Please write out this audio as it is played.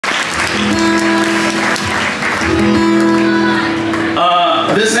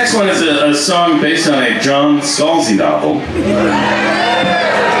song based on a John Scalzi novel.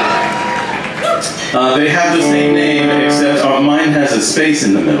 They have the same name, except mine has a space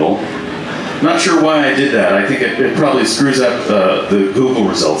in the middle. Not sure why I did that. I think it probably screws up the Google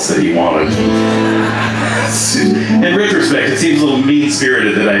results that he wanted. In retrospect, it seems a little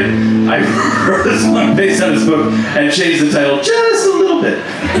mean-spirited that I wrote a song based on his book and changed the title just a little bit.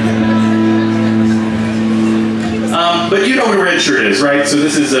 But you know what a red shirt is, right? So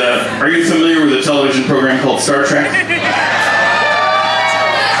this is are you familiar with a television program called Star Trek?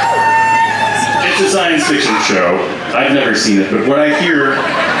 It's a science fiction show. I've never seen it, but what I hear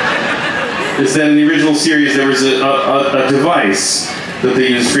is that in the original series there was a device that they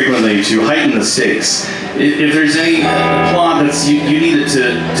used frequently to heighten the stakes. If there's any plot that's, you need it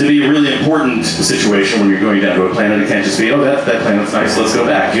to be a really important situation when you're going down to a planet. It can't just be, oh, that planet's nice, let's go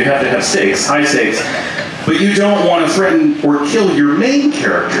back. You have to have stakes, high stakes. But you don't want to threaten or kill your main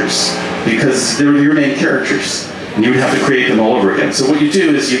characters, because they're your main characters. And you would have to create them all over again. So what you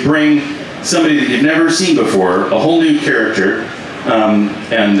do is you bring somebody that you've never seen before, a whole new character,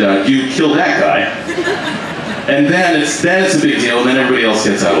 and you kill that guy. And then it's a big deal, and then everybody else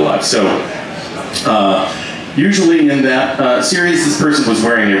gets out alive. So usually in that series, this person was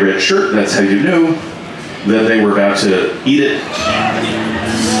wearing a red shirt. That's how you knew that they were about to eat it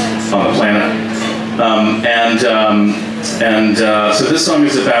on the planet. So this song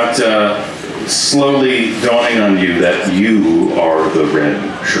is about slowly dawning on you that you are the red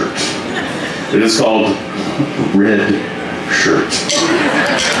shirt. It is called Red Shirt.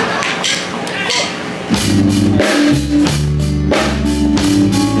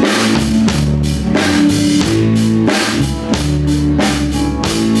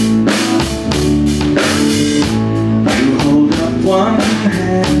 You hold up one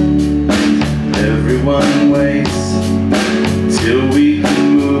hand, everyone waits till we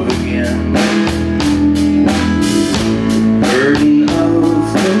can move again. Burden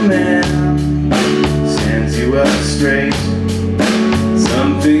of command stands you up straight,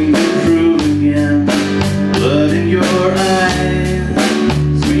 something to prove again. Blood in your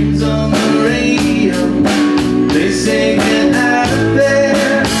eyes, screams on the radio, they say get out of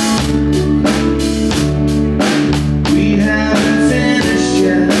there. We haven't finished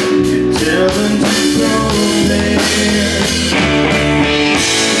yet, you tell them to go there.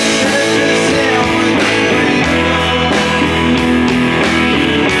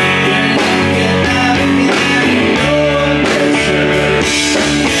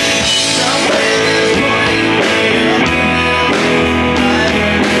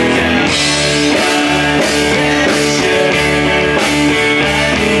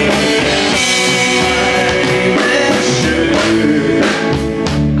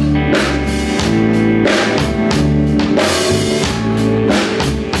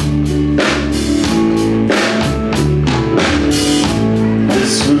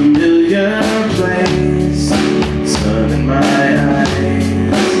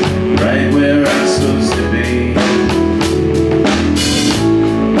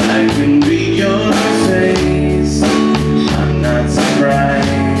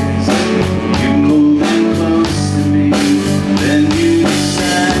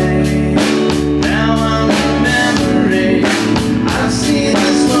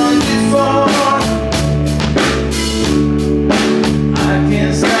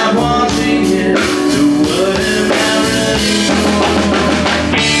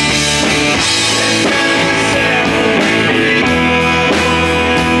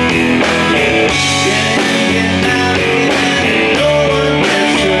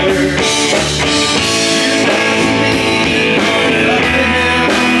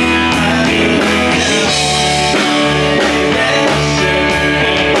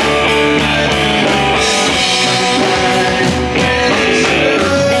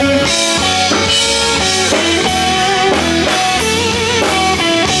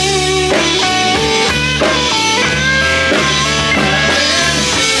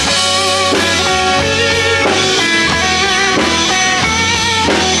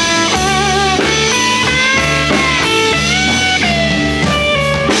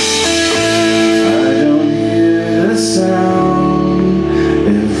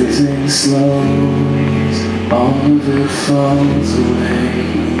 Slows, all of it falls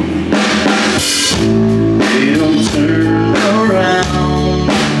away.